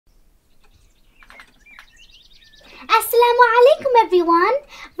everyone.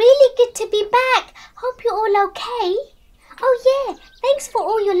 Really good to be back. Hope you're all okay. Oh yeah, thanks for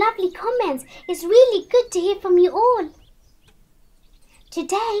all your lovely comments. It's really good to hear from you all.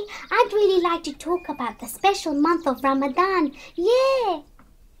 Today, I'd really like to talk about the special month of Ramadan. Yeah!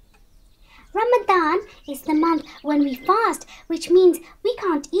 Ramadan is the month when we fast, which means we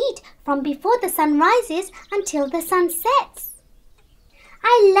can't eat from before the sun rises until the sun sets.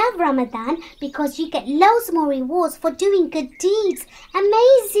 I love Ramadan because you get loads more rewards for doing good deeds.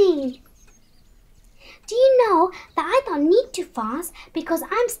 Amazing! Do you know that I don't need to fast because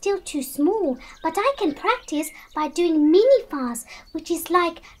I'm still too small, but I can practice by doing mini fast, which is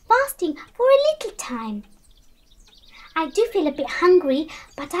like fasting for a little time. I do feel a bit hungry,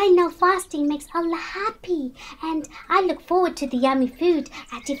 but I know fasting makes Allah happy, and I look forward to the yummy food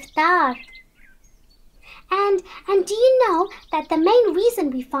at iftar. And do you know that the main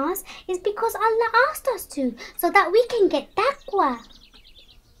reason we fast is because Allah asked us to, so that we can get taqwa.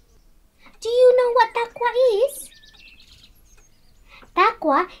 Do you know what taqwa is?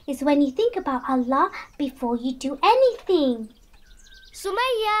 Taqwa is when you think about Allah before you do anything.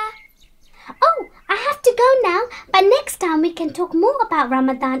 Sumaya! Oh, I have to go now, but next time we can talk more about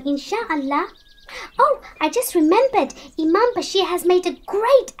Ramadan, Insha'Allah. Oh, I just remembered Imam Bashir has made a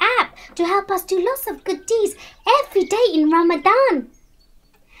great app to help us do lots of good deeds every day in Ramadan.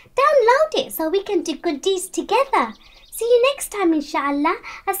 Download it so we can do good deeds together. See you next time, Insha'Allah.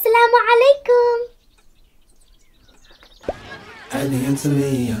 Assalamu alaikum. Ali and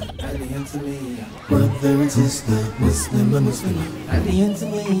Sumaya, Ali and Sumaya, brother and sister, Muslim and Muslimah. Ali and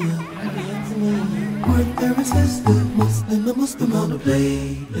Sumaya, Ali and Sumaya, brother and sister, Muslim and Muslimah. We're gonna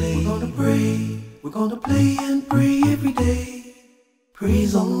play, we're gonna pray, we're gonna play and pray every day.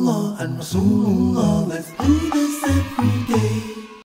 Praise Allah and Rasulullah, let's do this every day.